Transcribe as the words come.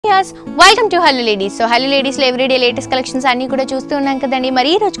Viewers, welcome to hello ladies. So hello ladies లో everyday latest collections అన్ని కూడా చూస్తూ ఉన్నాం కదండి. మరి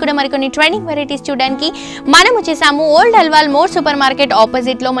ఈ రోజు కూడా మరికొన్ని ట్రెండింగ్ వెరైటీస్ చూడడానికి మనం వచ్చేసాము old Alwal more super market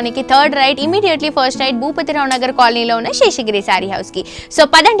opposite లో మనకి third right immediately first right Bhupathi Rao Nagar కాలనీలో ఉన్న శేషగిరి సారీ హౌస్ కి. సో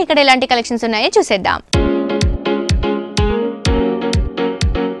పదండి ఇక్కడ ఎలాంటి కలెక్షన్స్ ఉన్నాయో చూసేద్దాం.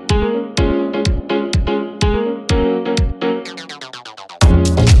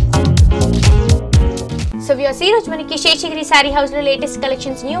 సో వ్యూయర్స్, ఈ రోజు మనకి శేషగిరి సారీ హౌస్ లో లేటెస్ట్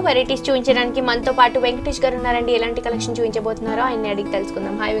కలెక్షన్స్ న్యూ వెరైటీస్ చూపించడానికి మనతో పాటు వెంకటేష్ గారు ఉన్నారండి. ఎలాంటి కలెక్షన్ చూపించబోతున్నారో ఆయన అడిగి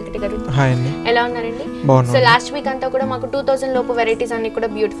తెలుసుకుందాం. హాయ్ వెంకట గారు. హాయ్ అండి, ఎలా ఉన్నారండి? సో లాస్ట్ వీక్ అంతా కూడా మాకు 2000 లోపు వెరైటీస్ అన్ని కూడా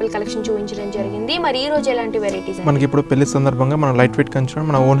బ్యూటిఫుల్ కలెక్షన్ చూపించడం జరిగింది. మరి ఈ రోజు ఎలాంటి వెరైటీస్? మనకి ఇప్పుడు పెళ్లి సందర్భంగా మనం లైట్ వెయిట్ కంచి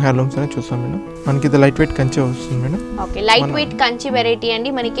మన ఓన్ హ్యాండ్లూమ్స్ అని చూస్తాం మేడం. మనకి ఇది లైట్ వెయిట్ కంచి వస్తుంది madam. Okay, light weight Kanchi variety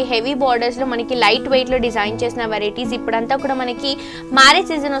అండి. మనకి హెవీ బార్డర్స్ లో మనకి లైట్ వెయిట్ లో డిజైన్ చేసిన వెరైటీస్. ఇప్పుడంతా కూడా మనకి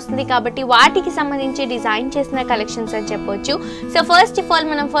మ్యారేజ్ సీజన్ వస్తుంది కాబట్టి వాటికి సంబంధించి డిజైన్ చేసిన కలెక్షన్స్ అని చెప్పొచ్చు. సో ఫస్ట్ ఆఫ్ ఆల్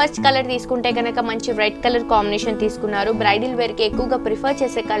మనం ఫస్ట్ కలర్ తీసుకుంటే కనుక మంచి రెడ్ కలర్ కాంబినేషన్ తీసుకున్నారు. బ్రైడల్ వేర్ కి ఎక్కువగా ప్రిఫర్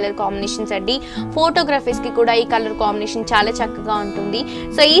చేసే కలర్ కాంబినేషన్స్ అండి. ఫోటోగ్రఫీస్ కి కూడా ఈ కలర్ కాంబినేషన్ చాలా చక్కగా ఉంటుంది.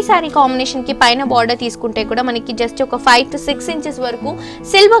 సో ఈ సారీ కాంబినేషన్ కి పైన బార్డర్ తీసుకుంటే కూడా మనకి జస్ట్ ఒక 5 to 6 inches వరకు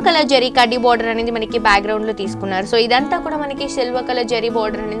సిల్వర్ కలర్ జరీ కడ్డీ బార్డర్ అనేది మనకి బ్యాక్గ్రౌండ్ లో తీసుకున్నారు. సో ఇదంతా కూడా మనకి సిల్వర్ కలర్ జరీ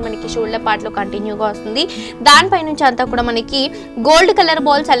బార్డర్ అనేది మనకి షోల్డర్ పార్ట్ లో కంటిన్యూగా వస్తుంది. దానిపై నుంచి అంతా కూడా మనకి గోల్డ్ కలర్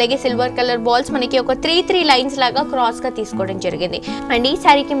బాల్స్ అలాగే సిల్వర్ కలర్ బాల్స్ మనకి ఒక 3 లైన్స్ లాగా క్రాస్ గా తీసుకోవడం జరిగింది. అండ్ ఈ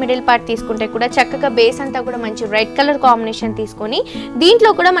సారీకి మిడిల్ పార్ట్ తీసుకుంటే కూడా చక్కగా బేస్ అంతా కూడా మంచి రెడ్ కలర్ కాంబినేషన్ తీసుకొని దీంట్లో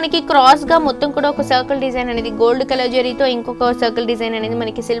కూడా మనకి క్రాస్ గా మొత్తం కూడా ఒక సర్కిల్ డిజైన్ అనేది గోల్డ్ కలర్ జరీతో, ఇంకొక సర్కిల్ డిజైన్ అనేది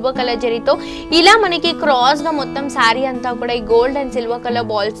మనకి సిల్వర్ కలర్ జరీతో, ఇలా మనకి క్రాస్ గా మొత్తం సారీ అంతా కూడా ఈ gold and silver colour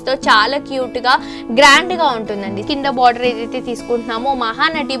balls తో చాలా క్యూట్ గా గ్రాండ్ గా ఉంటుందండి. కింద బార్డర్ ఏదైతే తీసుకుంటున్నామో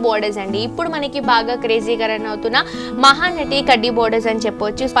మహానటి బార్డర్స్ అండి. ఇప్పుడు మనకి బాగా క్రేజీగా రన్ అవుతున్న మహానటి కడ్డీ బార్డర్స్ అని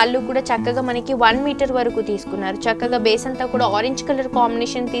చెప్పొచ్చు. పళ్ళు కూడా చక్కగా మనకి 1 మీటర్ వరకు తీసుకున్నారు. చక్కగా బేస్ అంతా కూడా ఆరెంజ్ కలర్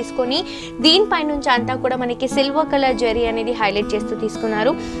కాంబినేషన్ తీసుకొని దీనిపై నుంచి అంతా కూడా మనకి సిల్వర్ కలర్ జరీ అనేది హైలైట్ చేస్తూ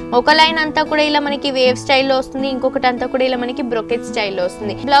తీసుకున్నారు. ఒక లైన్ అంతా కూడా ఇలా మనకి వేవ్ స్టైల్లో వస్తుంది, ఇంకొకటి అంతా కూడా ఇలా మనకి బ్రొకెట్ స్టైల్లో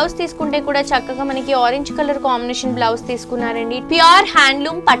వస్తుంది. బ్లౌజ్ తీసుకుంటే కూడా చక్కగా మనకి ఆరెంజ్ కలర్ కాంబినేషన్ బ్లౌజ్ తీసుకున్నారండి. ప్యూర్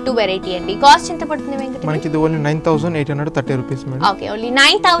హ్యాండ్లూమ్ పట్టు వెరైటీ అండి. కాస్ట్ ఎంత పడుతుంది వెంకట? మనకి ఇది only 9830 rupees madam. Okay, only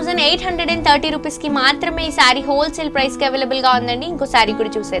 9830 rupees కి మాత్రమే ఈ సారీ హోల్సేల్ ప్రైస్ కి అవైలబుల్ గా ఉందండి. ఇంకో సారీ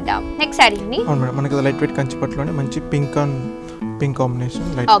కూడా చూసేద్దాం. నెక్స్ట్ సారీ అండి. అవును మేడం, మనకి లైట్ వెయిట్ కంచి పట్టులోనే మంచి pink combination.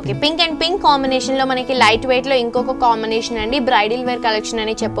 Okay, pink and pink combination లో మనకి లైట్ వెయిట్ లో ఇంకొక కాంబినేషన్ అండి. బ్రైడల్ వేర్ కలెక్షన్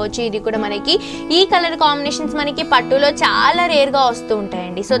అని చెప్పొచ్చు. ఇది కూడా మనకి ఈ కలర్ కాంబినేషన్స్ మనకి పట్టులో చాలా రేర్ గా వస్తూ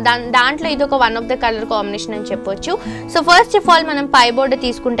ఉంటాయండి. సో దాంట్లో ఇది ఒక one of the colour combination అని చెప్పొచ్చు. సో ఫస్ట్ ఆఫ్ ఆల్ మనం పై బోర్డర్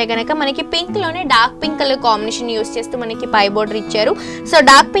తీసుకుంటే కనుక మనకి పింక్ లోనే dark pink colour combination use చేస్తూ మనకి పై బోర్డర్ ఇచ్చారు. So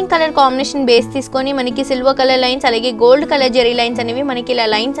dark pink colour combination base తీసుకొని మనకి సిల్వర్ కలర్ లైన్స్ అలాగే గోల్డ్ కలర్ జెరీ లైన్స్ అనేవి మనకి ఇలా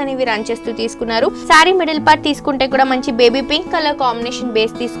లైన్స్ అనేవి రన్ చేస్తూ తీసుకున్నారు. సారీ మిడిల్ పార్ట్ తీసుకుంటే కూడా మంచి baby pink colour combination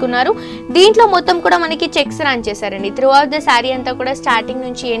base తీసుకున్నారు. దీంట్లో మొత్తం కూడా మనకి చెక్స్ రన్ చేశారండి. త్రూ అవుట్ ద సారీ అంతా కూడా స్టార్టింగ్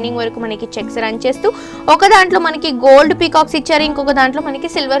నుంచి ఎండింగ్ వరకు మనకి చెక్స్ రన్ చేస్తూ ఒక దాంట్లో మనకి గోల్డ్ పీకాక్స్ ఇచ్చారు, ఇంకొక దాంట్లో మనకి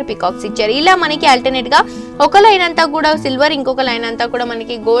సిల్వర్ పీకాక్స్ ఇచ్చారు. ఇలా మనకి ఆల్టర్నేట్ గా ఒక లైన్ అంతా కూడా సిల్వర్, ఇంకొక లైన్ అంతా కూడా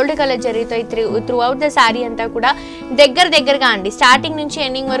మనకి గోల్డ్ కలర్ జరీతో త్రూ అవుట్ ద సారీ అంతా కూడా దగ్గరగా అండి. స్టార్టింగ్ నుంచి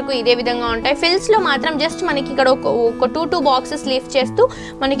ఎండింగ్ వరకు ఇదే విధంగా ఉంటాయి. ఫిల్స్ లో మాత్రం జస్ట్ మనకి ఇక్కడ ఒక 2 బాక్సెస్ లీఫ్ చేస్తూ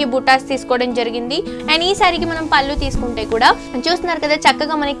మనకి బుటాస్ తీసుకోవడం జరిగింది. అండ్ ఈ సారీకి మనం పళ్ళు తీసుకుంటే కూడా చూస్తున్నారు కదా,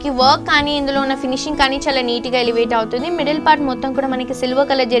 చక్కగా మనకి వర్క్ కానీ ఇందులో ఉన్న ఫినిషింగ్ కానీ చాలా నీట్ గా ఎలివేట్ అవుతుంది. మిడిల్ పార్ట్ మొత్తం కూడా మనకి సిల్వర్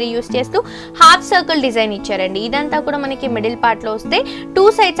కలర్ జరీ యూస్ చేస్తూ హాఫ్ సర్కిల్ డిజైన్ ఇచ్చారండి. ఇదంతా కూడా మనకి మిడిల్ పార్ట్ లో వస్తే 2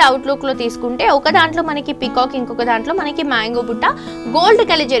 సైడ్స్ అవుట్లుక్ లో తీసుకుంటే ఒక దాంట్లో మనకి పికాక్, ఇంకొక దాంట్లో మనకి మ్యాంగో బుట్ట గోల్డ్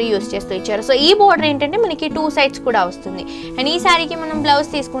కలర్ జరీ యూస్ చేస్తూ ఇచ్చారు. సో ఈ బోర్డర్ ఏంటంటే మనకి 2 సైడ్స్ కూడా వస్తుంది. అండ్ ఈ సారీకి మనం బ్లౌజ్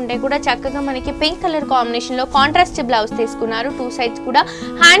తీసుకుంటే కూడా చక్కగా మనకి పింక్ కలర్ కాంబినేషన్ లో కాంట్రాస్ట్ బ్లౌజ్ తీసుకున్నారు. 2 సైడ్స్ కూడా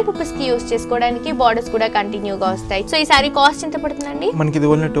హ్యాండ్ పర్పస్ కి యూస్ చేసుకోవడానికి బార్డర్స్ కూడా కంటిన్యూగా వస్తాయి. సో ఈ సారీ కాస్ట్ ఎంత పడుతుందండి? మనకి ఇది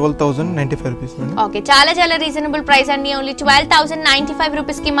ఓన్లీ 12095 రూపీస్ మేడం. ఓకే, చాలా రీజనబుల్ ప్రైస్ అండి. ఓన్లీ 12095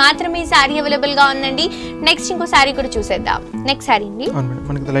 రూపీస్ కి మాత్రమే ఈ సారీ అవైలబుల్ గా ఉందండి. నెక్స్ట్ ఇంకో సారీ కూడా చూసేద్దాం. నెక్స్ట్ సారీ అండి. అవును మేడం,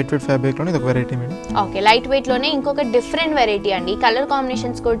 మనకి లైట్ వెయిట్ ఫ్యాబ్రిక్ లోనే ఒక variety madam. Okay, light weight లోనే ఇంకొక డిఫరెంట్ వెరైటీ అండి. కలర్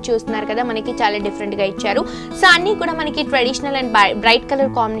కాంబినేషన్స్ కూడా చూస్తున్నారు కదా, మనకి చాలా డిఫరెంట్ గా ఇచ్చారు. సో అన్ని కూడా మనకి traditional and bright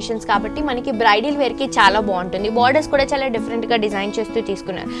colour combinations కాబట్టి మనకి బ్రైడల్ వేర్ కి చాలా బాగుంటుంది. బార్డర్స్ కూడా చాలా డిఫరెంట్ గా డిజైన్ చేస్తూ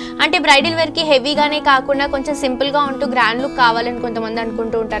తీసుకున్నారు. అంటే బ్రైడల్ వేర్ కి హెవీగానే కాకుండా కొంచెం సింపుల్ గా ఉంటూ గ్రాండ్ లుక్ కావాలని కొంతమంది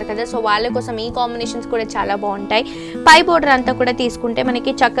అనుకుంటూ ఉంటారు కదా. సో వాళ్ళ కోసం ఈ కాంబినేషన్స్ కూడా చాలా బాగుంటాయి. పై బోర్డర్ అంతా కూడా తీసుకుంటే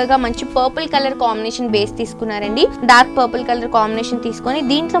మనకి చక్కగా మంచి పర్పుల్ కలర్ కాంబినేషన్ బేస్ తీసుకున్నారండి. డార్క్ పర్పుల్ కలర్ కాంబినేషన్ తీసుకొని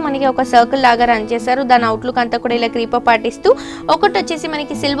దీంట్లో మనకి ఒక సర్కిల్ లాగా రన్ చేశారు. దాని అవుట్లుక్ అంతా కూడా ఇలా క్రీపర్ పాటిస్తూ ఒకటి వచ్చేసి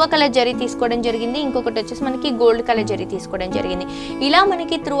మనకి సిల్వర్ కలర్ జరీ తీసుకోవడం జరిగింది, ఇంకొకటి వచ్చేసి మనకి గోల్డ్ కలర్ జరీ తీసుకోవడం జరిగింది. ఇలా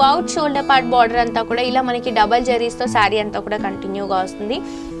మనకి through out shoulder part border అంతా కూడా ఇలా మనకి డబల్ జరీస్ తో సారీ అంతా కూడా కంటిన్యూగా వస్తుంది.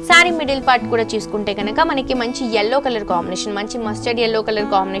 సారీ మిడిల్ పార్ట్ కూడా చూసుకుంటే కనుక మనకి మంచి yellow కలర్ కాంబినేషన్, మంచి మస్టర్డ్ yellow కలర్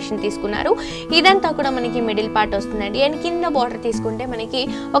కాంబినేషన్ తీసుకున్నారు. ఇదంతా కూడా మనకి మిడిల్ పార్ట్ వస్తుందండి. అండ్ కింద బార్డర్ తీసుకుంటే మనకి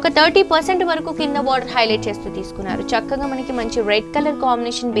ఒక 30% వరకు కింద బార్డర్ హైలైట్ చేస్తూ తీసుకున్నారు. చక్కగా మనకి మంచి రెడ్ కలర్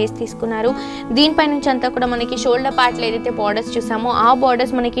కాంబినేషన్ బేస్ తీసుకున్నారు. దీనిపై నుంచి అంతా కూడా మనకి షోల్డర్ పార్ట్ లో ఏదైతే బార్డర్స్ చూసామో ఆ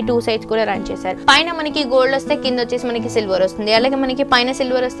బార్డర్స్ మనకి 2 సైడ్స్ కూడా రన్ చేశారు. పైన మనకి గోల్డ్ వస్తే కింద వచ్చేసి మనకి సిల్వర్ వస్తుంది, అలాగే మనకి పైన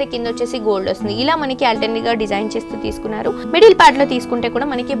సిల్వర్ వస్తే కింద వచ్చేసి గోల్డ్ వస్తుంది. ఇలా మనకి ఆల్టర్నేట్ గా డిజైన్ చేస్తూ తీసుకున్నారు. మిడిల్ పార్ట్ లో తీసుకుంటే కూడా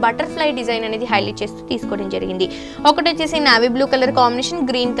మనకి బటర్ఫ్లై డిజైన్ అనేది హైలైట్ చేస్తూ తీసుకోవడం జరిగింది. ఒకటి వచ్చేసి navy blue colour combination,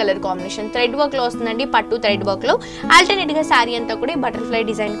 green colour combination thread work లో వస్తుందండి. పట్టు థ్రెడ్ వర్క్ లో ఆల్టర్నేట్ గా సారీ అంతా కూడా బటర్ఫ్లై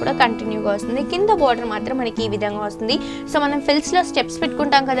డిజైన్ కూడా కంటిన్యూగా వస్తుంది. కింద బార్డర్ మాత్రం మనకి ఈ విధంగా వస్తుంది. సో మనం ఫిల్స్ లో స్టెప్స్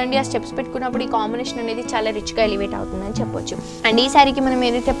పెట్టుకుంటాం కదండి, ఆ స్టెప్స్ పెట్టుకున్నప్పుడు ఈ కాంబినేషన్ అనేది చాలా రిచ్ గా ఎలివేట్ అవుతుందని చెప్పొచ్చు. అండ్ ఈ సారీకి మనం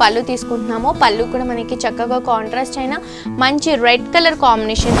ఏదైతే పళ్ళు తీసుకుంటున్నామో పళ్ళు కూడా మనకి చక్కగా కాంట్రాస్ట్ అయిన మంచి రెడ్ కలర్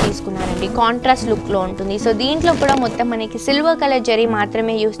కాంబినేషన్ తీసుకున్నారండి. కాంట్రాస్ట్ లుక్ లో ఉంటుంది. సో దీంట్లో కూడా మొత్తం మనకి సిల్వర్ కలర్ జరీ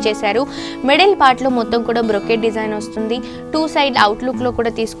మాత్రమే యూస్ చేశారు. మిడిల్ పార్ట్ లో మొత్తం కూడా బ్రొకెట్ డిజైన్ వస్తుంది. 2 సైడ్ అవుట్ లుక్ లో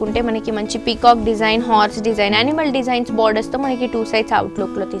కూడా తీసుకుంటే మనకి మంచి peacock design, horse design, animal designs borders తో మనకి 2 సైడ్స్ అవుట్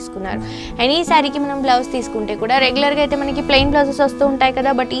లుక్ లో తీసుకున్నారు. అండ్ ఈ సారీకి మనం బ్లౌజ్ తీసుకుంటే కూడా రెగ్యులర్ గా అయితే మనకి ప్లెయిన్ బ్లౌజెస్ వస్తూ ఉంటాయి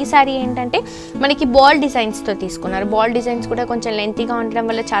కదా, బట్ ఈ సారీ ఏంటంటే మనకి బాల్ డిజైన్స్ తో తీసుకున్నారు. బాల్ డిజైన్స్ కూడా కొంచెం లెంతీగా ఉండడం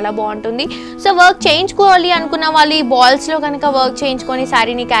వల్ల చాలా బాగుంటుంది. సో వర్క్ చేయించుకోవాలి అనుకున్న వాళ్ళు ఈ బాల్స్ లో కనుక వర్క్ చేయించుకొని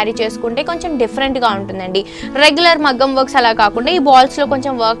సారీని క్యారీ చేసుకుంటే కొంచెం డిఫరెంట్ గా ఉంటుందండి. రెగ్యులర్ మగ్గం వర్క్స్ అలా కాకుండా ఈ బాల్స్ లో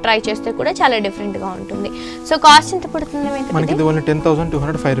కొంచెం వర్క్ ట్రై చేస్తే కూడా చాలా డిఫరెంట్ గా ఉంటుంది. సో కాస్ట్ ఎంత పడుతుంది మనకి ఇది ఓన్లీ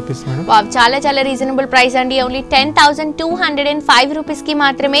 10,205 రూపీస్ మేడం. వావ్, చాలా చాలా రీజనబుల్ ప్రైస్ అండి. ఓన్లీ 10,205 రూపీస్ కి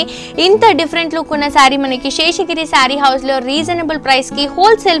మాత్రమే ఇంత డిఫరెంట్ లుక్ ఉన్న సారీ మనకి శేషగిరి సారీ హౌస్ లో రీజనబుల్ ప్రైస్ కి,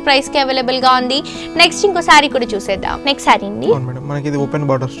 హోల్సేల్ ప్రైస్ కి అవైలబుల్ గా ఉంది. నెక్స్ట్ ఇంకో సారీ కూడా చూసేద్దాం. నెక్స్ట్ సారీ అండి మనకి ఇది ఓపెన్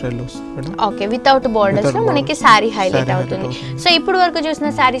బార్డర్ స్టైల్ లో వస్తుంది. ఓకే, వితౌట్ బార్డర్స్ లో మనకి సారీ హైలైట్ అవుతుంది. సో ఇప్పుడు వరకు చూసిన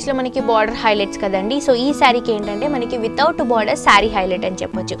సారీస్ లో మనకి బార్డర్ హైలైట్స్ కదండి. సో ఈ సారీకి ఏంటంటే మనకి వితౌట్ బార్డర్ సారీ హైలైట్ అని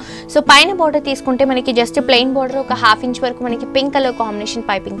చెప్పొచ్చు. సో పైన బార్డర్ తీసుకుంటే మనకి జస్ట్ ప్లెయిన్ బార్డర్ ఒక 1/2 ఇంచ్ వరకు మనకి పింక్ కలర్ కాంబినేషన్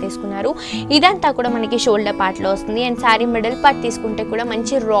పైపింగ్ తీసుకున్నారు. ఇదంతా కూడా మనకి షోల్డర్ పార్ట్ లో వస్తుంది. అండ్ సారీ మిడిల్ పార్ట్ తీసుకుంటే కూడా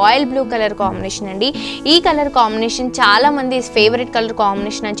మంచి రాయల్ బ్లూ కలర్ కాంబినేషన్ అండి. ఈ కలర్ కాంబినేషన్ చాలా మంది ఫేవరెట్ కలర్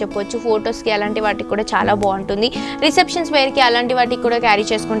కాంబినేషన్ అని చెప్పొచ్చు. ఫొటోస్ కి అలాంటి వాటికి కూడా చాలా బాగుంటుంది. రిసెప్షన్స్ వేర్ కి అలాంటి వాటికి కూడా క్యారీ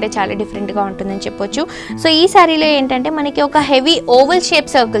చేసుకుంటే చాలా డిఫరెంట్ గా ఉంటుందని చెప్పొచ్చు. సో ఈ సారీలో ఏంటంటే మనకి ఒక హెవీ ఓవల్ షేప్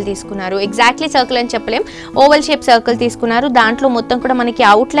సర్కిల్ తీసుకున్నారు. ఎగ్జాక్ట్లీ సర్కిల్ అని చెప్పలేం, ఓవల్ షేప్ సర్కిల్ తీసుకున్నారు. దాంట్లో మొత్తం కూడా మనకి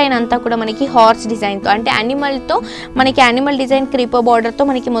అవుట్ లైన్ అంతా కూడా మనకి హార్స్ డిజైన్ తో, అంటే యానిమల్ డిజైన్ క్రీపర్ బార్డర్ తో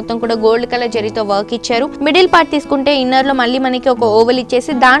మనకి మొత్తం కూడా గోల్డ్ కలర్ జరీతో వర్క్ ఇచ్చారు. మిడిల్ పార్ట్ తీసుకుంటే ఇన్నర్ లో మళ్ళీ మనకి ఒక ఓవల్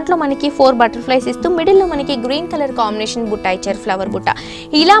ఇచ్చేసి దాంట్లో మనకి 4 బటర్ఫ్లైస్ ఇస్తూ మిడిల్ లో మనకి గ్రీన్ కలర్ కాంబినేషన్ బుట్ట ఇచ్చారు, ఫ్లవర్ బుట్ట.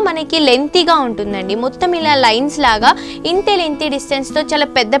 ఇలా మనకి లెంతీగా ఉంటుందండి. మొత్తం ఇలా లైన్స్ లాగా ఇంతే లెంతీ డిస్టెన్స్ తో చాలా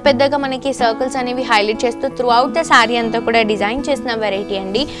పెద్ద పెద్దగా మనకి సర్కిల్స్ అనేవి హైలైట్ చేస్తూ త్రూ అవుట్ ద సారీ అంతా కూడా డిజైన్ చేసిన వెరైటీ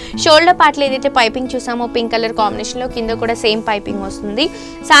అండి. షోల్డర్ పార్ట్ లో ఏదైతే పైపింగ్ చూసామో పింక్ కలర్ కాంబినేషన్ లో కింద కూడా సేమ్ పైపింగ్ వస్తుంది.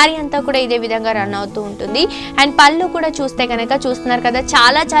 సారీ అంతా కూడా ఇదే విధంగా రన్ అవుతూ ఉంటుంది. అండ్ పళ్ళు కూడా చూస్తే కనుక చూస్తున్నారు కదా,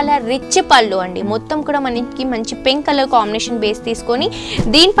 చాలా చాలా రిచ్ పళ్ళు అండి. మొత్తం కూడా మనకి మంచి పింక్ కలర్ కాంబినేషన్ బేస్ తీసుకొని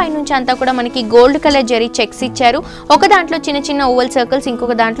దీనిపై నుంచి అంతా కూడా మనకి గోల్డ్ కలర్ జరీ చెక్స్ ఇచ్చారు. ఒక దాంట్లో చిన్న చిన్న ఓవల్ సర్కిల్స్,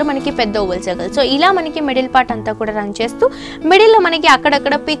 ఇంకొక దాంట్లో మనకి పెద్ద ఓవల్ సర్కిల్స్. సో ఇలా మనకి మిడిల్ పార్ట్ అంతా కూడా రన్ చేస్తూ మిడిల్ లో మనకి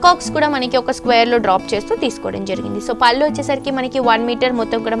అక్కడక్కడ పికాక్స్ కూడా మనకి ఒక స్క్వేర్ లో డ్రాప్ చేస్తూ తీసుకోవడం జరిగింది. సో పళ్ళు వచ్చేసరికి మనకి 1 మీటర్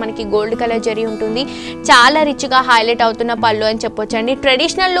మొత్తం కూడా మనకి గోల్డ్ కలర్ జరీ ఉంటుంది. చాలా రిచ్ గా హైలైట్ అవుతున్న పళ్ళు అని చెప్పొచ్చు అండి.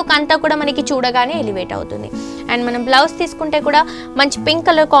 ట్రెడిషనల్ లుక్ అంతా కూడా మనకి చూడగానే ఎలివేట్ అవుతుంది. అండ్ మనం బ్లౌజ్ తీసుకుంటే కూడా మంచి పింక్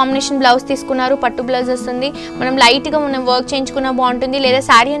కలర్ కాంబినేషన్ బ్లౌజ్ తీసుకున్నారు. పట్టు బ్లౌజ్ వస్తుంది. మనం లైట్ గా మనం వర్క్ చేయించుకున్నా బాగుంటుంది, లేదా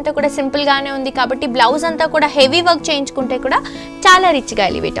సారీ అంతా కూడా సింపుల్ గానే ఉంది కాబట్టి బ్లౌజ్ అంతా కూడా హెవీ వర్క్ చేయించుకుంటే కూడా చాలా రిచ్ గా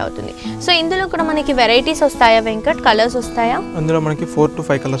ఎలివేట్ అవుతుంది. సో ఇందులో కూడా మనకి వెరైటీస్ వస్తాయా వెంకట్, కలర్స్ వస్తాయా? అందులో మనకి 4 to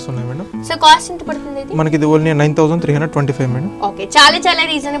 5 కలర్స్ ఉన్నాయి మేడం. సో కాస్ట్ ఎంత పడుతుంది ఇది? మనకి ఇది ఓన్లీ 9,325 మేడం. ఓకే, చాలా చాలా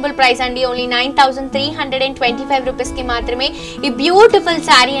రీజనబుల్ ప్రైస్ అండి. ఓన్లీ 9,325 రూపీస్ కి మాత్రమే ఈ బ్యూటిఫుల్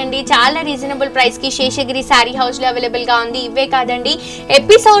సారీ అండి. చాలా రీజనబుల్ ప్రైస్ కి శేషగిరి సారీ హౌస్ లో అవైలబుల్ గా ఉంది. ఇవే కాదండి,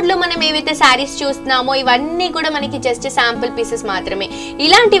 ఎపిసోడ్ లో మనం ఏవైతే సారీస్ చూస్తున్నామో ఇవన్నీ కూడా మనకి జస్ట్ శాంపుల్ పీసెస్ మాత్రమే.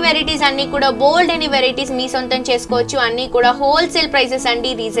 ఇలాంటి వెరైటీస్ అన్ని కూడా బోల్డ్ అని వెరైటీస్ మీ సొంతం చేసుకోవచ్చు. అన్ని కూడా హోల్సేల్ ప్రైసెస్ అండి,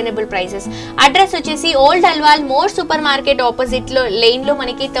 రీజనబుల్ ప్రైసెస్. అడ్రస్ వచ్చేసి old Alwal more super market opposite లో లేన్ లో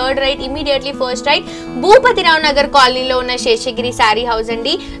మనకి 3rd right, immediately 1st right, Bhupathi Rao Nagar కాలనీలో ఉన్న శేషగిరి సారీ హౌస్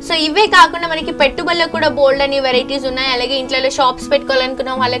అండి. సో ఇవే కాకుండా మనకి పెట్టుబడులకు కూడా బోల్డ్ అని వెరైటీస్ ఉన్నాయి. అలాగే ఇంట్లో షాప్స్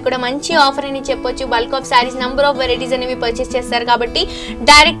పెట్టుకోవాలనుకున్న వాళ్ళకి కూడా మంచి ఆఫర్ అని చెప్పొచ్చు. Bulk of saris, number of varieties అనేవి పర్చేస్ చేస్తారు కాబట్టి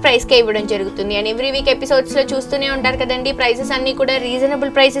డైరెక్ట్ ప్రైస్ కే ఇవ్వడం జరుగుతుంది. అండ్ ఎవ్రీ వీక్ ఎపిసోడ్స్ లో చూస్తూనే ఉంటారు కదండి, ప్రైసెస్ అన్ని కూడా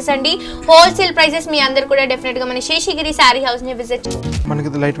రీజనబుల్ ప్రైసెస్ అండి, హోల్సేల్ ప్రైసెస్. మీ అందరు కూడా డెఫినెట్ గా మన శేషగిరి సారీ హౌస్ ని విజిట్. మనకి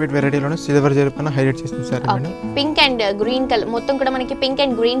లైట్ వెయిట్ వెరైటీలోనే సిల్వర్ జరీ పైన హైలైట్ చేసిన sorry madam. Pink and green colour మొత్తం కూడా మనకి pink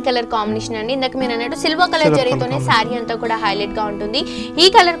and green colour combination అండి. ఇందాక మీరు అన్నట్టు సిల్వర్ కలర్ జరీతోనే సారీ అంతా కూడా హైలైట్ గా ఉంటుంది. ఈ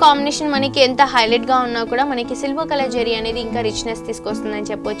కలర్ కాంబినేషన్ మనకి ఎంత హైలైట్ గా ఉన్నా కూడా మనకి సిల్వర్ కలర్ జరీ అనేది ఇంకా రిచ్నెస్ రిచ్నెస్ తీసుకొస్తుందని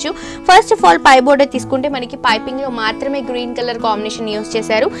చెప్పొచ్చు. First of all pi border తీసుకుంటే మనకి పైపింగ్ లో మాత్రమే గ్రీన్ కలర్ కాంబినేషన్ యూస్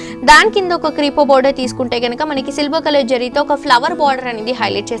చేశారు. దాని కింద ఒక క్రీపో బోర్డర్ తీసుకుంటే కనుక మనకి సిల్వర్ కలర్ జరీతో ఒక ఫ్లవర్ బార్డర్ అనేది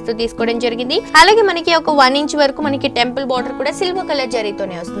హైలైట్ చేస్తూ తీసుకోవడం జరిగింది. అలాగే మనకి ఒక 1 ఇంచ్ వరకు మనకి టెంపుల్ బార్డర్ కూడా సిల్వర్ కలర్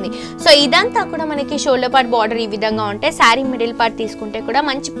జరీతోనే వస్తుంది. సో ఇదంతా కూడా మనకి షోల్డర్ పార్ట్ బార్డర్ ఈ విధంగా ఉంటే శారీ మిడిల్ పార్ట్ తీసుకుంటే కూడా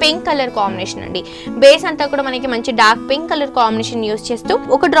మంచి పింక్ కలర్ కాంబినేషన్ అండి. బేస్ అంతా కూడా మనకి మంచి dark pink colour combination use చేస్తూ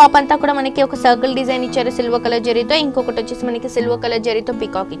ఒక డ్రాప్ అంతా కూడా మనకి ఒక సర్కిల్ డిజైన్ ఇచ్చారు సిల్వర్ కలర్ జరీతో, ఇంకొకటి వచ్చేసి మనకి సిల్వర్ కలర్ జరీతో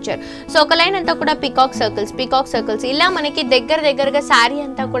పికాక్ ఇచ్చారు. సో ఒక లైన్ అంతా కూడా పికాక్ సర్కిల్స్ ఇలా మనకి దగ్గరగా శారీ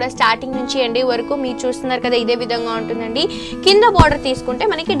అంతా కూడా స్టార్టింగ్ నుంచి ఎండింగ్ వరకు మీరు చూస్తున్నారు కదా ఇదే విధంగా ఉంటుందండి. కింద బార్డర్ తీసుకుంటే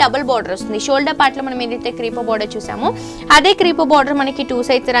మనకి డబుల్ బార్డర్ వస్తుంది. షోల్డర్ పార్ట్ లో మనం ఏదైతే క్రీపో బార్డర్ చూసామో అదే క్రీపో బార్డర్ మనకి 2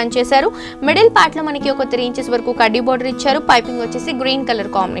 సైడ్స్ రన్ చేశారు. మిడిల్ పార్ట్ లో మనకి ఒక 3 ఇంచెస్ వరకు కడ్డీ బార్డర్ ఇచ్చారు. పైపింగ్ వచ్చేసి గ్రీన్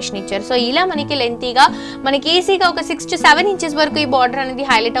కలర్ కాంబినేషన్ ఇచ్చారు. సో ఇలా మనకి లెంతీగా మనకి ఈజీగా ఒక 6 to 7 ఇంచెస్ వరకు ఈ బార్డర్ అనేది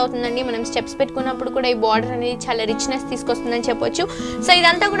హైలైట్ అవుతుందండి. మనం స్టెప్స్ పెట్టుకున్నప్పుడు కూడా ఈ బార్డర్ అనేది చాలా రిచ్నెస్ తీసుకొస్తుందని చెప్పొచ్చు. సో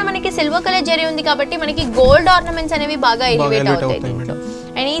ఇదంతా కూడా మనకి సిల్వర్ కలర్ జరీ ఉంది కాబట్టి మనకి గోల్డ్ ఆర్నమెంట్స్ అనేవి బాగా ఎలివేట్ అవుతాయి దీంట్లో.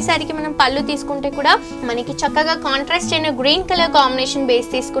 అండ్ ఈ సారికి మనం పళ్ళు తీసుకుంటే కూడా మనకి చక్కగా కాంట్రాస్ట్ అయిన గ్రీన్ కలర్ కాంబినేషన్ బేస్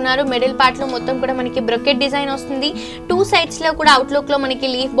తీసుకున్నారు. మిడిల్ పార్ట్ లో మొత్తం కూడా మనకి బ్రొకెట్ డిజైన్ వస్తుంది. 2 సైడ్స్ లో కూడా అవుట్లుక్ లో మనకి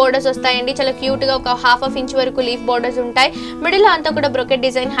లీఫ్ బోర్డర్స్ వస్తాయండి. చాలా క్యూట్ గా ఒక 1/2 ఇంచ్ వరకు లీఫ్ బోర్డర్స్ ఉంటాయి. మిడిల్ అంతా కూడా బ్రొకెట్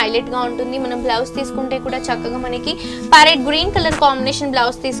డిజైన్ హైలైట్ గా ఉంటుంది. మనం బ్లౌజ్ తీసుకుంటే కూడా చక్కగా మనకి parrot green colour combination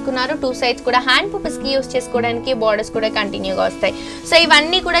blouse తీసుకున్నారు. 2 సైడ్స్ కూడా హ్యాండ్ పర్పస్ కి యూస్ చేసుకోవడానికి బోర్డర్స్ కూడా కంటిన్యూగా వస్తాయి. సో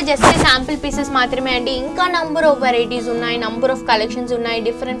ఇవన్నీ కూడా జస్ట్ శాంపుల్ పీసెస్ మాత్రమే అండి. ఇంకా నంబర్ ఆఫ్ వెరైటీస్ ఉన్నాయి, నంబర్ ఆఫ్ కలెక్షన్స్ ఉన్నాయి,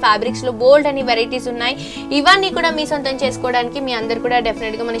 డిఫరెంట్ ఫ్యాబ్రిక్స్ లో బోల్డ్ అని వెరైటీస్ ఉన్నాయి. ఇవన్నీ కూడా మీ సొంతం చేసుకోవడానికి మీ అందరు కూడా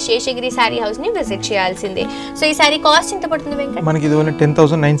డెఫినెట్ గా మన శేషగిరి సారీ హౌస్ ని విజిట్ చేయాల్సిందే. సో ఈ సారీ కాస్ట్ ఎంత పడుతుంది వెంకట్? మనకి ఇది ఓన్లీ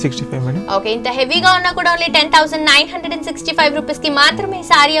 10,965 మేడం. ఓకే, ఇంత హెవీగా ఉన్నా కూడా ఓన్లీ 10,965 రూపీస్ కి మాత్రమే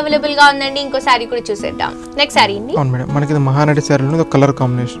సారీ అవైలబుల్ గా ఉందండి. ఇంకో సారీ కూడా చూసేద్దాం. నెక్స్ట్ సారీ అండి. అవును మేడం, మనకి ఇది మహానటి సారీలో colour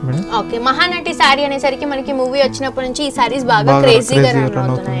combination madam. Okay, Mahanati sorry అనేసరికి మనకి మూవీ వచ్చినప్పటి నుంచి ఈ సారీస్ బాగా క్రేజీగా రన్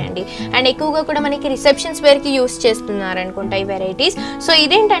అవుతున్నాయండి. అండ్ ఎక్కువగా కూడా మనకి రిసెప్షన్స్ వేర్ కి యూస్ చేస్తున్నారు అనుకుంటా ఈ వెరైటీస్. సో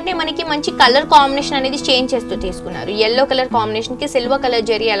ఇదేంటంటే మనకి మంచి కలర్ కాంబినేషన్ అనేది చేంజ్ చేస్తూ తీసుకున్నారు. ఎల్లో కలర్ కాంబినేషన్ కి సిల్వర్ కలర్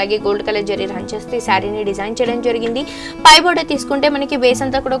జరీ అలాగే గోల్డ్ కలర్ జరీ రన్ చేస్తూ ఈ సారీని డిజైన్ చేయడం జరిగింది. పై బోర్డర్ తీసుకుంటే మనకి బేస్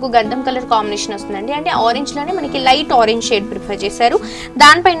అంతా కూడా ఒక గంధం కలర్ కాంబినేషన్ వస్తుందండి. అంటే ఆరెంజ్ లోనే మనకి లైట్ ఆరెంజ్ షేడ్ ప్రిఫర్ చేశారు.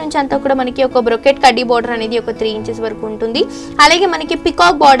 దానిపై నుంచి అంతా కూడా మనకి ఒక బ్రొకెట్ కడ్డీ బార్డర్ అనేది ఒక 3 ఇంచెస్ వరకు ఉంటుంది. అలాగే మనకి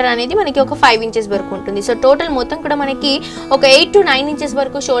పికాక్ బార్డర్ అనేది మనకి ఒక 5 ఇంచెస్ వరకు ఉంటుంది. సో టోటల్ మొత్తం కూడా మనకి ఒక 8 to 9 ఇంచెస్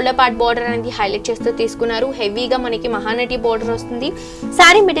వరకు షోల్డర్ పార్ట్ బార్డర్ అనేది హైలైట్ చేస్తూ తీసుకున్నారు. హెవీగా మనకి మహానటి బార్డర్ వస్తుంది.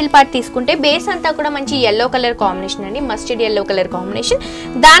 సారీ మిడిల్ పార్ట్ తీసుకుంటే బేస్ అంతా కూడా మంచి ఎల్లో కలర్ కాంబినేషన్ అండి, మస్టర్డ్ ఎల్లో కలర్ కాంబినేషన్.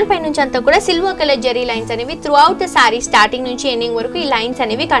 దానిపై నుంచి అంతా కూడా సిల్వర్ కలర్ జరీ లైన్స్ అనేవి through out the sorry starting నుంచి ఎండింగ్ వరకు ఈ లైన్స్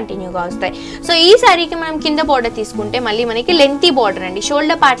అనేవి కంటిన్యూగా వస్తాయి. సో ఈ సారీకి మనం కింద బార్డర్ తీసుకుంటే మళ్ళీ మనకి లెంతీ బార్డర్ అండి.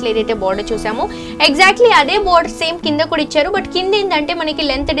 షోల్డర్ పార్ట్లో ఏదైతే బార్డర్ చూసామో ఎగ్జాక్ట్లీ అదే బార్డర్ సేమ్ కింద కూడా ఇచ్చారు. బట్ కింద ఏంటంటే మనకి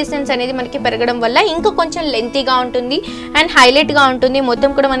లెంత్ డిస్టెన్స్ అనేది మనకి పెరగడం వల్ల ఇంకా కొంచెం లెంతీగా ఉంటుంది అండ్ హైలైట్ గా ఉంటుంది.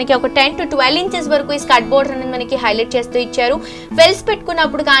 మొత్తం కూడా మనకి ఒక 10 to 12 ఇంచెస్ వరకు ఈ స్కర్ట్ బార్డర్ అనేది మనకి హైలైట్ చేస్తూ ఇచ్చారు. వెల్స్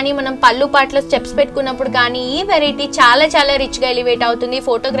పెట్టుకున్నప్పుడు కానీ మనం పళ్ళు పాటలో స్టెప్స్ పెట్టుకున్నప్పుడు కానీ ఈ వెరైటీ చాలా చాలా రిచ్ గా ఎలివేట్ అవుతుంది.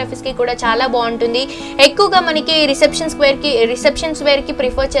 ఫోటోగ్రఫీస్ కి కూడా చాలా బాగుంటుంది. ఎక్కువగా మనకి రిసెప్షన్స్ వేర్ కి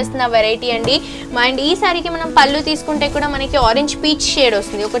ప్రిఫర్ చేస్తున్న వెరైటీ అండి. అండ్ ఈ సారీకి మనం పళ్ళు తీసుకుంటే కూడా మనకి ఆరెంజ్ పీచ్ షేడ్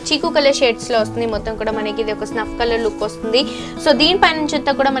వస్తుంది, ఒక చీకు కలర్ షేడ్స్ లో వస్తుంది. మొత్తం కూడా మనకి ఇది ఒక స్నఫ్ కలర్ లుక్ వస్తుంది. సో దీనిపై నుంచి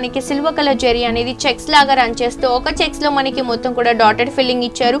అంతా కూడా మనకి సిల్వర్ కలర్ జరీ అనేది చెక్స్ లాగా రన్ చేస్తూ ఒక చెక్స్ లో మనకి మొత్తం కూడా డాటెడ్ ఫిల్లింగ్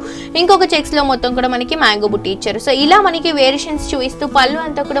ఇచ్చారు, ఇంకొక చెక్స్ లో మొత్తం కూడా మనకి మ్యాంగో బుట్టి ఇచ్చారు. సో ఇలా మనకి వేరియేషన్స్ చూపిస్తూ పళ్ళు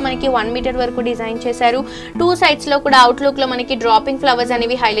అంతా కూడా మనకి 1 మీటర్ వరకు డిజైన్ చేశారు. 2 సైడ్స్ లో కూడా అవుట్లుక్ లో మనకి డ్రాపింగ్ ఫ్లవర్స్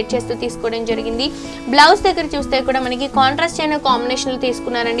అనేవి హైలైట్ చేస్తూ తీసుకోవడం జరిగింది. బ్లౌజ్ దగ్గర చూస్తే కూడా మనకి కాంట్రాస్ట్ అయిన కాంబినేషన్ లో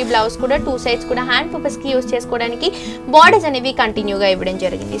తీసుకున్నారండి. బ్లౌజ్ కూడా 2 సైడ్స్ కూడా హ్యాండ్ పర్పస్ కి యూస్ చేసుకోవడానికి బార్డర్స్ అనేవి కంటిన్యూగా ఇవ్వడం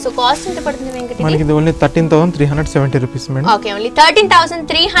జరిగింది. సో కాస్ట్ ఎంత పడుతుంది వెంకటి? మనకి ఇది only 13,370 rupees madam. Okay, only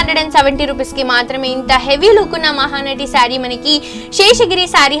 13,370 rupees కి మాత్రమే ఇంత హెవీ లుక్ ఉన్న మహానటి సారీ మనకి శేషగిరి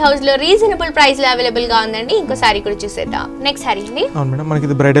సారీ హౌస్ లో రీజనబుల్ ప్రైస్ లో అవైలబుల్ గా ఉందండి. ఇంకో సారీ కూడా చూసేద్దాం. నెక్స్ట్ సారీ అండి. అవును మేడం, మనకి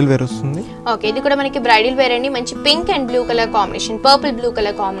ఇది బ్రైడల్ వేర్ వస్తుంది. ఓకే, ఇది కూడా మనకి బ్రైడల్ వేర్ అండి. మంచి pink and blue colour combination, purple blue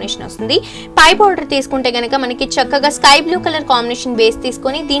colour combination వస్తుంది. పై బార్డర్ తీసుకుంటే గనక మనకి చక్కగా sky blue colour combination base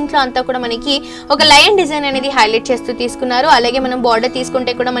తీసుకొని దీంట్లో అంతా కూడా మనకి ఒక లయన్ డిజైన్ అనేది హైలైట్ చేస్తూ తీసుకున్నారు. అలాగే మనం బార్డర్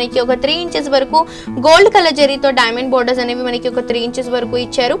తీసుకుంటే కూడా మనకి ఒక 3 ఇంచెస్ వరకు గోల్డ్ కలర్ జరీతో డైమండ్ బార్డర్స్ అనేవి మనకి ఒక 3 ఇంచెస్ వరకు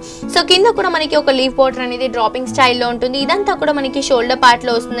ఇచ్చారు. సో కింద కూడా మనకి ఒక లీఫ్ బార్డర్ అనేది డ్రాపింగ్ స్టైల్లో ఉంటుంది. ఇదంతా కూడా మనకి షోల్డర్ పార్ట్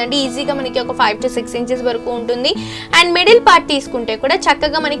లో వస్తుందండి. ఈజీగా మనకి ఒక 5 to 6 ఇంచెస్ వరకు ఉంటుంది. అండ్ మిడిల్ పార్ట్ తీసుకుంటే తీసుకుంటే కూడా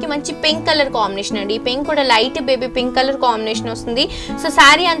చక్కగా మనకి మంచి పింక్ కలర్ కాంబినేషన్ అండి. ఈ పింక్ కూడా light baby pink colour combination వస్తుంది. సో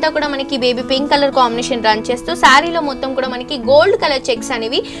శారీ అంతా కూడా మనకి baby pink colour combination run చేస్తూ శారీలో మొత్తం కూడా మనకి గోల్డ్ కలర్ చెక్స్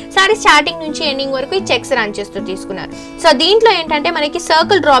అనేవి శారీ స్టార్టింగ్ నుంచి ఎండింగ్ వరకు ఈ చెక్స్ రన్ చేస్తూ తీసుకున్నారు. సో దీంట్లో ఏంటంటే మనకి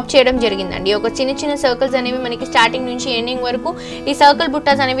సర్కిల్ డ్రాప్ చేయడం జరిగిందండి. ఒక చిన్న చిన్న సర్కిల్స్ అనేవి మనకి స్టార్టింగ్ నుంచి ఎండింగ్ వరకు ఈ సర్కిల్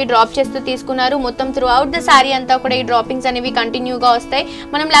బుట్టాస్ అనేవి డ్రాప్ చేస్తూ తీసుకున్నారు. మొత్తం త్రూ అవుట్ ద శారీ అంతా కూడా ఈ డ్రాపింగ్స్ అనేవి కంటిన్యూగా వస్తాయి.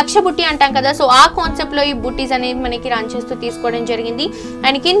 మనం లక్ష బుట్టి అంటాం కదా, సో ఆ కాన్సెప్ట్ లో ఈ బుట్టీస్ అనేవి మనకి రన్ చేస్తూ తీసుకోవడం జరిగింది.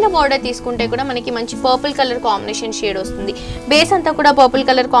 అండ్ కింద బోర్డర్ తీసుకుంటే కూడా మనకి మంచి పర్పుల్ కలర్ కాంబినేషన్ షేడ్ వస్తుంది. బేస్ అంతా కూడా పర్పుల్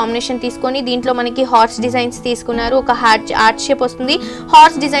కలర్ కాంబినేషన్ తీసుకొని దీంట్లో మనకి హార్స్ డిజైన్స్ తీసుకున్నారు. ఒక ఆర్ట్ షేప్ వస్తుంది.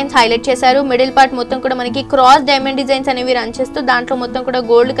 హార్స్ డిజైన్స్ హైలైట్ చేశారు. మిడిల్ పార్ట్ మొత్తం కూడా మనకి క్రాస్ డైమండ్ డిజైన్స్ అనేవి రన్ చేస్తూ దాంట్లో మొత్తం కూడా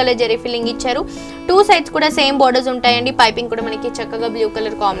గోల్డ్ కలర్ జరీ ఫిల్లింగ్ ఇచ్చారు. టూ సైడ్స్ కూడా సేమ్ బోర్డర్స్ ఉంటాయండి. పైపింగ్ కూడా మనకి చక్కగా బ్లూ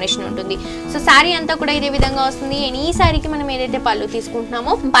కలర్ కాంబినేషన్ ఉంటుంది. సో శారీ అంతా కూడా ఇదే విధంగా వస్తుంది. అండ్ ఈ శారీకి మనం ఏదైతే పళ్ళు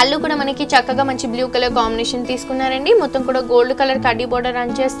తీసుకుంటున్నామో పళ్ళు కూడా మనకి చక్కగా మంచి బ్లూ కలర్ కాంబినేషన్ తీసుకున్నారండి. మొత్తం కూడా గోల్డ్ కలర్ కడ్డీ బోర్డర్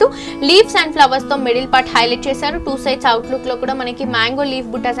రన్ చేస్తూ లీవ్స్ అండ్ ఫ్లవర్స్ తో మిడిల్ పార్ట్ హైలైట్ చేశారు. టూ సైడ్స్ అవుట్లుక్ లో కూడా మనకి మ్యాంగో లీఫ్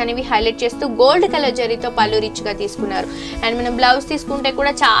బుట్టాస్ అనేవి హైలైట్ చేస్తూ గోల్డ్ కలర్ జరీతో పళ్ళు రిచ్ గా తీసుకున్నారు. అండ్ మనం బ్లౌజ్ తీసుకుంటే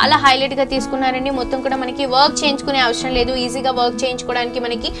కూడా చాలా హైలైట్ గా తీసుకున్నారండి. మొత్తం కూడా మనకి వర్క్ చేయించుకునే అవసరం లేదు. ఈజీగా వర్క్ చేయించుకోవడానికి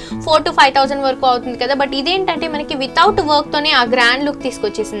మనకి 4,000 to 5,000 వరకు అవుతుంది కదా. బట్ ఇదేంటంటే మనకి వితౌట్ వర్క్ తోనే ఆ గ్రాండ్ లుక్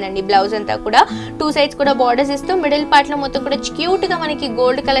తీసుకొచ్చేసిందండి. బ్లౌజ్ అంతా కూడా టూ సైడ్స్ కూడా బార్డర్స్ ఇస్తూ మిడిల్ పార్ట్ లో మొత్తం కూడా క్యూట్ గా మనకి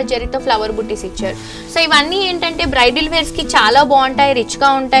గోల్డ్ కలర్ జరీతో ఫ్లవర్ బుట్టీస్ ఇచ్చారు. సో ఇవన్నీ ఏంటంటే బ్రైడల్ వేర్స్ కి చాలా బాగుంటాయి, రిచ్ గా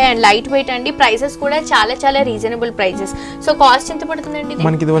ఉంటాయి అండ్ లైట్ వెయిట్ అండి. ప్రైసెస్ కూడా చాలా చాలా రీజనబుల్ ప్రైసెస్. సో కాస్ట్ ఎంత పడుతుందండి?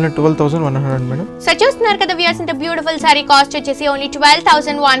 మనకి ఇది 12,100 మేడం. సో చూస్తున్నారు కదా వ్యూయర్స్, ఇంత బ్యూటిఫుల్ సారీ కాస్ట్ వచ్చేసి ఓన్లీ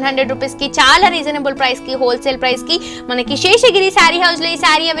 12,100 రూపీస్ కి చాలా రీజనబుల్ ప్రైస్ కి హోల్సేల్ ప్రైస్ కి మనకి శేషగిరి సారీ హౌస్ లో ఈ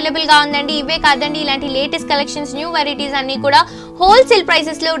సారీ అవైలబుల్ గా ఉందండి. ఇవే కాదండి, ఇలాంటి లేటెస్ట్ కలెక్షన్స్ న్యూ వెరైటీస్ అన్ని కూడా హోల్సేల్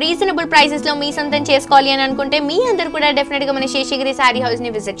ప్రైసెస్ లో రీజనబుల్ ప్రైసెస్ లో మీ సొంతం చేసుకోవాలి అని అనుకుంటే మీ అందరూ కూడా డెఫినెట్ గా మన శేషగిరి సారీ హౌస్ ని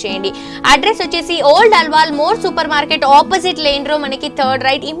విజిట్ చేయండి. అడ్రస్ వచ్చేసి old Alwal more super market opposite line లో మనకి third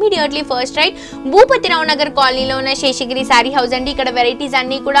right immediately first right Bhupathi Rao Nagar కాలనీలో ఉన్న శేషగిరి సారీ హౌస్ అండి. ఇక్కడ వెరైటీస్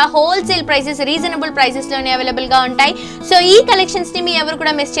అన్ని కూడా హోల్సేల్ ప్రైసెస్ రీజనబుల్ ప్రైసెస్ లోనే అవైలబుల్ గా ఉంటాయి. సో ఈ కలెక్షన్స్ ని మీ ఎవరు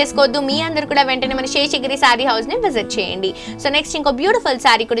కూడా మిస్ చేసుకోవద్దు. మీ అందరూ కూడా వెంటనే మన శేషగిరి సారీ హౌస్ ని విజిట్ చేయండి. సో నెక్స్ట్ ఇంకో బ్యూటిఫుల్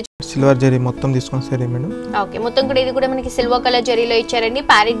సారీ కూడా సిల్వర్ జరీ మొత్తం తీసుకొని సరే మేడం. ఓకే, మొత్తం కూడా ఇది కూడా మనకి సిల్వర్ కలర్ జరీలో ఇచ్చారండి.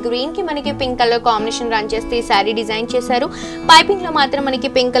 ప్యారెట్ గ్రీన్ కి మనకి పింక్ కలర్ కాంబినేషన్ రన్ చేస్తూ ఈ సారీ డిజైన్ చేశారు. పైపింగ్ లో మాత్రం మనకి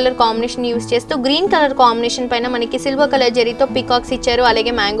పింక్ కలర్ కాంబినేషన్ యూస్ చేస్తూ గ్రీన్ కలర్ కాంబినేషన్ పైన మనకి సిల్వర్ కలర్ జరీతో పికాక్స్ ఇచ్చారు.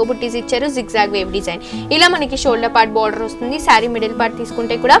 అలాగే మ్యాంగో బుట్టీస్ ఇచ్చారు. జిగ్జాగ్ వేవ్ డిజైన్ ఇలా మనకి షోల్డర్ పార్ట్ బార్డర్ వస్తుంది. సారీ మిడిల్ పార్ట్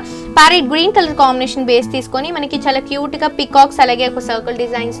తీసుకుంటే కూడా parrot green colour combination base తీసుకొని మనకి చాలా క్యూట్ గా పికాక్స్ అలాగే ఒక సర్కిల్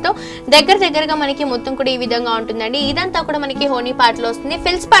డిజైన్స్ తో దగ్గరగా మనకి మొత్తం కూడా ఈ విధంగా ఉంటుందండి. ఇదంతా కూడా మనకి హోనీ పార్ట్ లో వస్తుంది.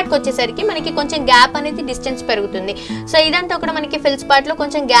 ఫిల్స్ పార్ట్ వచ్చేసరికి మనకి కొంచెం గ్యాప్ అనేది డిస్టెన్స్ పెరుగుతుంది. సో ఇదంతా కూడా మనకి ఫిల్స్ పార్ట్ లో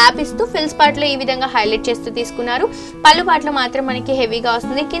కొంచెం గ్యాప్ ఇస్తూ ఫిల్స్ పార్ట్ లో ఈ విధంగా హైలైట్ చేస్తూ తీసుకున్నారు. పళ్ళు పార్ట్ లో మాత్రం మనకి హెవీగా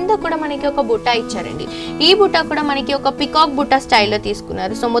వస్తుంది. కింద కూడా మనకి ఒక బుట్ట ఇచ్చారండి. ఈ బుట్ట కూడా మనకి ఒక పికాక్ బుట్ట స్టైల్లో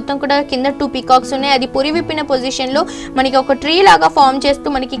తీసుకున్నారు. సో మొత్తం కూడా కింద 2 పికాక్స్ ఉన్నాయి. అది పురి విప్పిన పొజిషన్ లో మనకి ఒక ట్రీ లాగా ఫామ్ చేస్తూ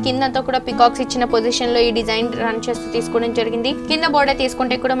మనకి కిందంతా కూడా పికాక్స్ ఇచ్చిన పొజిషన్ లో ఈ డిజైన్ రన్ చేస్తూ తీసుకోవడం జరిగింది. కింద బోర్డర్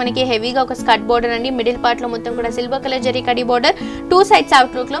తీసుకుంటే కూడా మనకి హెవీగా ఒక స్కర్ట్ బోర్డర్ అండి. మిడిల్ పార్ట్ లో మొత్తం కూడా సిల్వర్ కలర్ జరీ కడి బోర్డర్, టూ సైడ్స్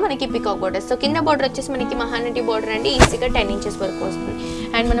అవుట్లుక్ లో మనకి పికాక్ బోర్డర్. సో కింద బోర్డర్ వచ్చేసి మనకి మహానటి బోర్డర్ అండి. ఈజీగా 10 inches వరకు వస్తుంది.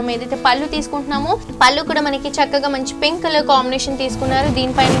 అండ్ మనం ఏదైతే పళ్ళు తీసుకుంటున్నామో పళ్ళు కూడా మనకి చక్కగా మంచి పింక్ కలర్ కాంబినేషన్ తీసుకున్నారు.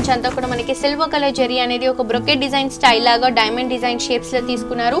 దీనిపై నుంచి అంతా కూడా మనకి సిల్వర్ కలర్ జరీ అనేది ఒక బ్రొకెట్ డిజైన్ స్టైల్ లాగా డైమండ్ డిజైన్ షేప్స్ లో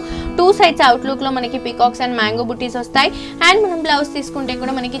తీసుకున్నారు. టూ సైడ్స్ అవుట్లుక్ లో మనకి పికాక్స్ అండ్ మ్యాంగో బుట్టీస్ వస్తాయి. అండ్ మనం బ్లౌజ్ తీసుకుంటే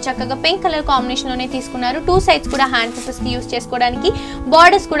కూడా మనకి చక్కగా పింక్ కలర్ కాంబినేషన్ లోనే తీసుకున్నారు. టూ సైడ్స్ కూడా హ్యాండ్ పర్పస్ కి యూస్ చేసుకోవడానికి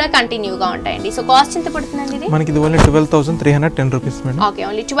బార్డర్స్ కూడా కంటిన్యూగా ఉంటాయండి. సో కాస్ట్ ఎంత పడుతుందండి ఇది? మనకి ఇది only 12,310 rupees madam. Okay,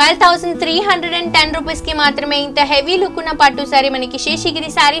 only 12,310 rupees కి మాత్రమే ఇంత హెవీ లుక్ ఉన్న పట్టు సారీ మనకి శేషగిరి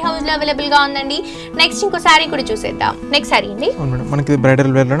సారీ హౌస్ లో అవైలబుల్ గా ఉందండి. నెక్స్ట్ ఇంకో సారీ కూడా చూసేద్దాం. నెక్స్ట్ సారీ అండి మనకి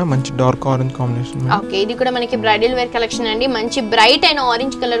బ్రైడల్ వేర్ లో మంచి డార్క్ ఆరెంజ్ కాంబినేషన్. ఓకే, ఇది కూడా మనకి బ్రైడల్ వేర్ కలెక్షన్ అండి. మంచి bright and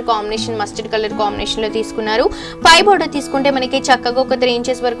orange colour combination, mustard colour combination లో తీసుకున్నారు. పై బోర్డర్ తీసుకుంటే మనకి చక్కగా ఒక 3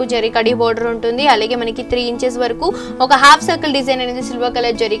 inches వరకు జరీ కడి బోర్డర్ ఉంటుంది. అలాగే మనకి 3 inches వరకు ఒక హాఫ్ సర్కిల్ డిజైన్ అనేది సిల్వర్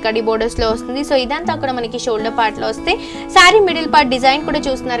కలర్ జరీ కడి బోర్డర్స్ లో వస్తుంది. సో ఇదంతా కూడా మనకి షోల్డర్ పార్ట్ లో వస్తే సారీ మిడిల్ పార్ట్ డిజైన్ కూడా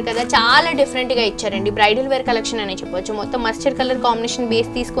చూస్తున్నారు కదా, చాలా డిఫరెంట్ గా ఇచ్చారండి. బ్రైడల్ వేర్ కలెక్షన్ అని చెప్పొచ్చు. మొత్తం మస్టర్డ్ కలర్ కాంబినేషన్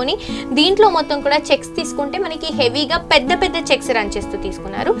బేస్ తీసుకొని దీంట్లో మొత్తం కూడా చెక్స్ తీసుకుంటే మనకి హెవీగా పెద్ద పెద్ద చెక్స్ రన్ చేస్తూ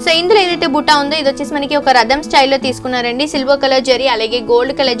తీసుకున్నారు. సో ఇందులో ఏదైతే బుట్ట ఉందో ఇది వచ్చేసి మనకి ఒక రథం స్టైల్లో తీసుకున్నారండి. సిల్వర్ కలర్ జరీ అలాగే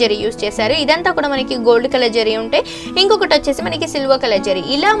గోల్డ్ కలర్ జరీ యూస్ చేశారు. ఇదంతా కూడా మనకి గోల్డ్ కలర్ జరీ ఉంటే ఇంకొకటి వచ్చేసి మనకి సిల్వర్ కలర్ జరీ.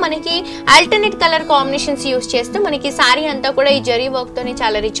 ఇలా మనకి ఆల్టర్నేట్ కలర్ కాంబినేషన్స్ యూస్ చేస్తూ మనకి సారీ అంతా కూడా ఈ జరీ వర్క్ తోని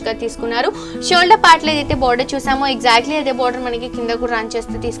చాలా రిచ్ గా తీసుకున్నారు. షోల్డర్ పార్ట్ లో ఏదైతే బోర్డర్ చూసామో ఎగ్జాక్ట్లీ అదే బోర్డర్ మనకి కింద కూడా రన్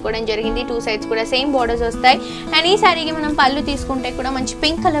చేస్తూ తీసుకోవడం జరిగింది. టూ సైడ్స్ కూడా సేమ్ బోర్డర్స్ వస్తాయి. అండ్ ఈ సారీకి మనం పళ్ళు తీసుకుంటే కూడా మంచి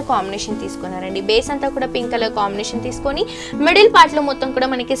పింక్ కలర్ కాంబినేషన్ తీసుకున్నారండి. బేస్ అంతా కూడా పింక్ కలర్ కాంబినేషన్ తీసుకొని మిడిల్ పార్ట్ లో మొత్తం కూడా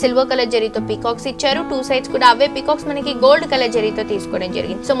మనకి సిల్వర్ కలర్ జరీతో పికాక్స్ ఇచ్చారు. 2 సైడ్స్ కూడా అవే పికాక్స్ మనకి గోల్డ్ కలర్ జరీతో తీసుకోవడం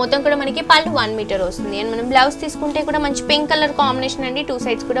జరిగింది. సో మొత్తం కూడా మనకి పళ్ళు 1 మీటర్ వస్తుంది. అండ్ మనం బ్లౌజ్ తీసుకుంటే కూడా మంచి పింక్ కలర్ కాంబినేషన్ అండి. 2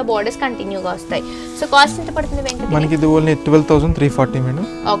 సైడ్స్ కూడా బోర్డర్స్ కంటిన్యూగా వస్తాయి. సో కాస్ట్ ఎంత పడుతుంది వెంకట? మనకి ఇది only 12,340 madam.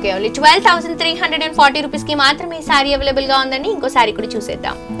 Okay, only 12,340 rupees కి మాత్రమే ఈ సారీ అవైలబుల్ గా ఉందండి. ఇంకో సారీ కూడా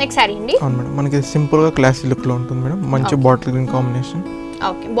చూసేద్దాం. నెక్స్ట్ సారీ అండి. అవును మేడం, మనకి సింపుల్ గా క్లాసీ లుక్ లో ఉంటుంది మేడం. మంచి bottle green combination.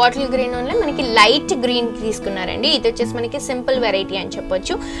 Okay, bottle green only మనకి లైట్ గ్రీన్ తీసుకున్నారండి. ఇది వచ్చేసి మనకి సింపుల్ వెరైటీ అని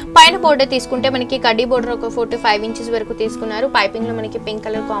చెప్పొచ్చు. పైన బోర్డర్ తీసుకుంటే మనకి కడ్డీ బోర్డర్ ఒక 4 to 5 ఇంచెస్ వరకు తీసుకున్నారు. పైపింగ్ లో మనకి పింక్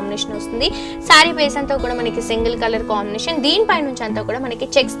కలర్ కాంబినేషన్ వస్తుంది. సారీ బేస్ అంతా కూడా మనకి సింగిల్ కలర్ కాంబినేషన్. దీనిపై నుంచి అంతా కూడా మనకి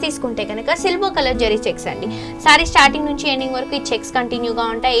చెక్స్ తీసుకుంటే కనుక సిల్వర్ కలర్ జరీ చెక్స్ అండి. సారీ స్టార్టింగ్ నుంచి ఎండింగ్ వరకు ఈ చెక్స్ కంటిన్యూగా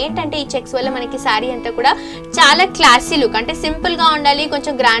ఉంటాయి. ఏంటంటే ఈ చెక్స్ వల్ల మనకి సారీ అంతా కూడా చాలా క్లాసీ లుక్, అంటే సింపుల్ గా ఉండాలి,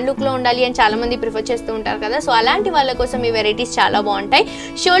 కొంచెం గ్రాండ్ లుక్ లో ఉండాలి అని చాలా మంది ప్రిఫర్ చేస్తూ ఉంటారు కదా. సో అలాంటి వాళ్ళ కోసం ఈ వెరైటీస్ చాలా బాగుంటాయి.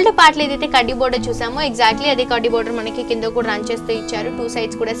 షోల్డర్ పార్ట్ లో ఏదైతే కడ్డీ బోర్డర్ చూసామో ఎగ్జాక్ట్లీ అదే కడ్డీ బోర్డర్ మనకి కింద కూడా రన్ చేస్తూ ఇచ్చారు. 2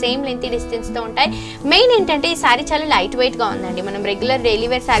 సైడ్స్ కూడా సేమ్ లెంత్ డిస్టెన్స్ తో ఉంటాయి. మెయిన్ ఏంటంటే ఈ సారీ చాలా లైట్ వెయిట్ గా ఉందండి. మనం regular daily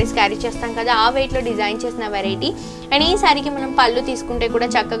wear saris carry చేస్తాం కదా, ఆ వెయిట్ లో డిజైన్ చేసిన వెరైటీ. అండ్ ఈ సారీకి మనం పళ్ళు తీసుకుంటే కూడా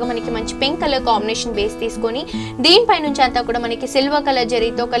చక్కగా మనకి మంచి పింక్ కలర్ కాంబినేషన్ బేస్ తీసుకొని దీనిపై నుంచి అంతా కూడా మనకి సిల్వర్ కలర్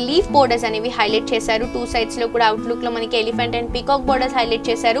జరీతో ఒక లీఫ్ బోర్డర్స్ అనేవి హైలైట్ చేశారు. 2 సైడ్స్ లో కూడా అవుట్లుక్ లో మనకి elephant and peacock borders highlight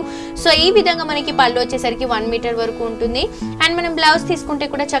చేశారు. సో ఈ విధంగా మనకి పళ్ళు వచ్చేసరికి 1 మీటర్ వరకు ఉంటుంది. అండ్ మనం బ్లౌజ్ తీసుకుంటే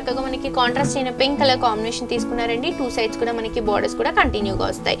కూడా చక్కగా మనకి కాంట్రాస్ట్ అయిన పింక్ కలర్ కాంబినేషన్ తీసుకున్నారండి. 2 సైడ్స్ కూడా మనకి బోర్డర్స్ కూడా కంటిన్యూగా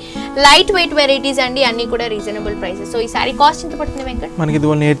వస్తాయి. లైట్ వెయిట్ వెరైటీస్ అండి, అన్ని కూడా రీజనబుల్ ప్రైసెస్. సో ఈ సారీ కాస్ట్ ఎంత పడుతుంది వెంకట్? మనకి ఇది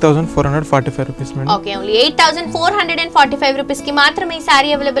only 8,445 rupees madam. Okay, only 8,445 rupees కి మాత్రమే ఈ సారీ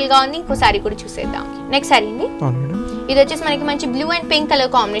అవైలబుల్ గా ఉంది. ఇంకో సారీ కూడా చూసేద్దాం. నెక్స్ట్ సారీ అండి. అవును మేడం, ఇది వచ్చేసి మనకి మంచి blue and pink colour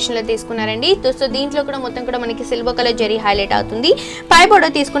combination లో తీసుకున్నారండి. సో దీంట్లో కూడా మొత్తం కూడా మనకి సిల్వర్ కలర్ జరీ హైలైట్ అవుతుంది. పై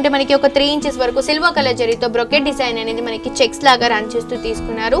బోర్డర్ తీసుకుంటే మనకి ఒక 3 ఇంచెస్ వరకు సిల్వర్ కలర్ జరీతో బ్రొకెట్ డిజైన్ అనేది మనకి చెక్స్ లాగా రన్ చేస్తూ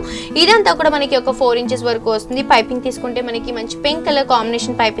తీసుకున్నారు. ఇదంతా కూడా మనకి ఒక 4 ఇంచెస్ వరకు వస్తుంది. పైపింగ్ తీసుకుంటే మనకి మంచి పింక్ కలర్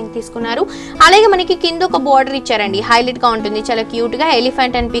కాంబినేషన్ పైపింగ్ తీసుకున్నారు. అలాగే మనకి కింద ఒక బోర్డర్ ఇచ్చారండి, హైలైట్ గా ఉంటుంది చాలా క్యూట్ గా.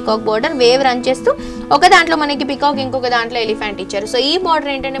 Elephant and peacock border wave run చేస్తూ ఒక దాంట్లో మనకి పీకాక్, ఇంకొక దాంట్లో ఎలిఫెంట్ ఇచ్చారు. సో ఈ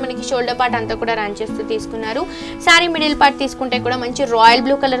బోర్డర్ ఏంటంటే మనకి షోల్డర్ పార్ట్ అంతా కూడా రన్ చేస్తూ తీసుకున్నారు. సారీ మిడిల్ పార్ట్ తీసుకుంటే కూడా మంచి రాయల్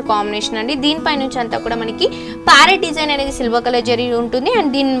బ్లూ కలర్ కాంబినేషన్ అండి. దీనిపై నుంచి అంతా కూడా మనకి ప్యారెట్ డిజైన్ అనేది సిల్వర్ కలర్ జరీ ఉంటుంది. అండ్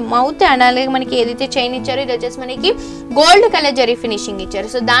దీని మౌత్ అండ్ అలాగే మనకి ఏదైతే చైన్ ఇచ్చారో ఇది వచ్చేసి మనకి గోల్డ్ కలర్ జరీ ఫినిషింగ్ ఇచ్చారు.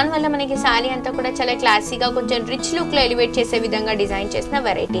 సో దానివల్ల మనకి సారీ అంతా కూడా చాలా క్లాసీగా కొంచెం రిచ్ లుక్ లో ఎలివేట్ చేసే విధంగా డిజైన్ చేసిన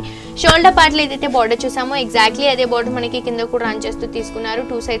వెరైటీ. షోల్డర్ పార్ట్ లో ఏదైతే బోర్డర్ చూసామో ఎగ్జాక్ట్లీ అదే బోర్డర్ మనకి కింద కూడా రన్ చేస్తూ తీసుకున్నారు.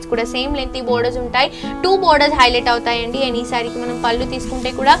 2 సైడ్స్ కూడా సేమ్ లెంత్ బోర్డర్స్ ఉంటాయి. 2 బోర్డర్స్ హైలైట్ అవుతాయండి. అండ్ ఈ సారీకి మనం పళ్ళు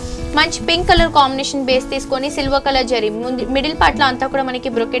తీసుకుంటే కూడా మంచి పింక్ కలర్ కాంబినేషన్ బేస్ తీసుకొని silver colour zari middle part లో అంతా కూడా మనకి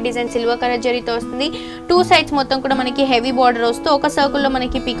బ్రొకెట్ డిజైన్ సిల్వర్ కలర్ జరీతో వస్తుంది. 2 సైడ్స్ మొత్తం కూడా మనకి హెవీ బార్డర్ వస్తూ ఒక సర్కిల్ లో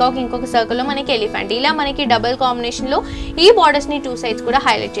మనకి పీకాక్, ఇంకొక సర్కిల్ లో మనకి ఎలిఫెంట్, ఇలా మనకి డబుల్ కాంబినేషన్ లో ఈ బార్డర్స్ ని 2 సైడ్స్ కూడా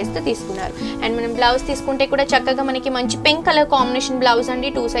హైలైట్ చేస్తూ తీసుకున్నారు. అండ్ మనం బ్లౌజ్ తీసుకుంటే కూడా చక్కగా మనకి మంచి పింక్ కలర్ కాంబినేషన్ బ్లౌజ్ అండి.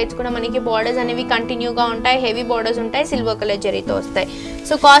 2 సైడ్స్ కూడా మనకి బార్డర్స్ అనేవి కంటిన్యూగా ఉంటాయి, హెవీ బార్డర్స్ ఉంటాయి, సిల్వర్ కలర్ జరీతో వస్తాయి.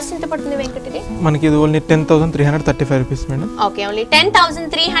 సో కాస్ట్ ఎంత పడుతుంది వెంకట్ ఇది? మనకి ఇది only 10,335 rupees madam. Okay, only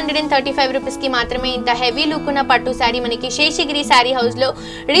 10,335 rupees కి మాత్రమే ఇంత హెవీ లుక్ ఉన్న పట్టు సారీ మనకి శేషగిరి సారీ హౌస్ లో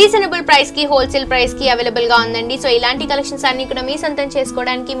రీజనబుల్ ప్రైస్ కి, హోల్సేల్ ప్రైస్ కి అవైలబుల్ గా ఉందండి. సో ఇలాంటి కలెక్షన్స్ అన్ని కూడా మీ సొంతం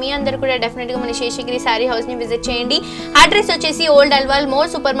చేసుకోవడానికి మీ అందరూ కూడా డెఫినెట్ గా మన శేషగిరి సారీ హౌస్ ని విజిట్ చేయండి. అడ్రస్ వచ్చేసి old Alwal more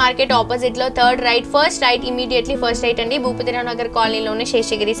super market opposite లో 3rd right, first right, immediately first right అండి. Bhupathi Rao Nagar కాలనీలోనే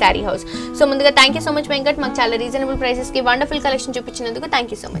Seshagiri sorry house. So ముందుగా thank you so much Venkat, మాకు చాలా రీజనబుల్ ప్రైసెస్ కి wonderful collection చూపించినందుకు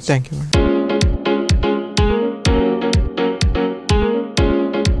thank you so much. Thank you madam.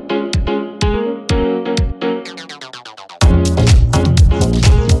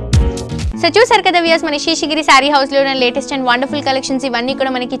 So చూసారు కదా viewers, మన Seshagiri sorry house లో ఉన్న లేటెస్ట్ అండ్ వండర్ఫుల్ కలెక్షన్స్ ఇవన్నీ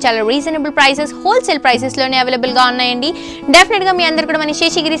కూడా మనకి చాలా రీజనబుల్ ప్రైసెస్, హోల్సేల్ ప్రైసెస్ లోనే అవైలబుల్ గా ఉన్నాయండి. డెఫినెట్ గా మీ అందరూ కూడా మన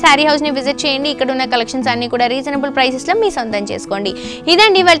శేషగిరి సారీ హౌస్ ని విజిట్ చేయండి. ఇక్కడ ఉన్న కలెక్షన్స్ అన్ని కూడా రీజనబుల్ ప్రైసెస్ లో మీ సొంతం చేసుకోండి.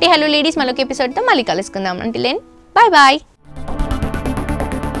 ఇదండి ఇవాల్టి హలో లేడీస్, మరొక ఎపిసోడ్ తో మళ్ళీ కలుసుకుందాం. Until then bye bye.